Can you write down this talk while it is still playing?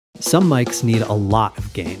Some mics need a lot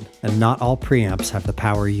of gain, and not all preamps have the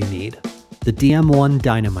power you need. The DM1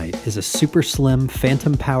 DYNAMITE is a super slim,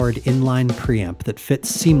 phantom-powered inline preamp that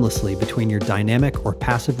fits seamlessly between your dynamic or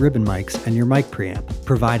passive ribbon mics and your mic preamp,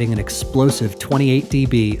 providing an explosive 28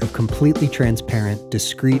 dB of completely transparent,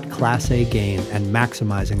 discrete Class A gain and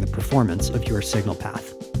maximizing the performance of your signal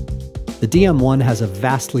path. The DM1 has a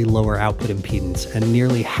vastly lower output impedance and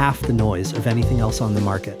nearly half the noise of anything else on the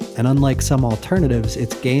market, and unlike some alternatives,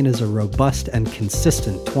 its gain is a robust and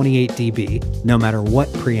consistent 28 dB, no matter what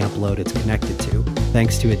preamp load it's connected to,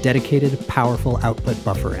 thanks to a dedicated, powerful output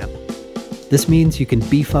buffer amp. This means you can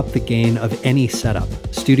beef up the gain of any setup,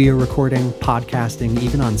 studio recording, podcasting,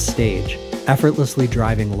 even on stage, effortlessly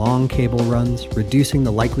driving long cable runs, reducing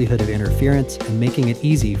the likelihood of interference, and making it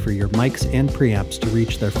easy for your mics and preamps to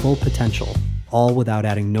reach their full potential, all without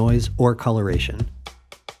adding noise or coloration.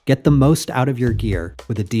 Get the most out of your gear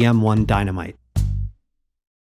with a DM1 DYNAMITE.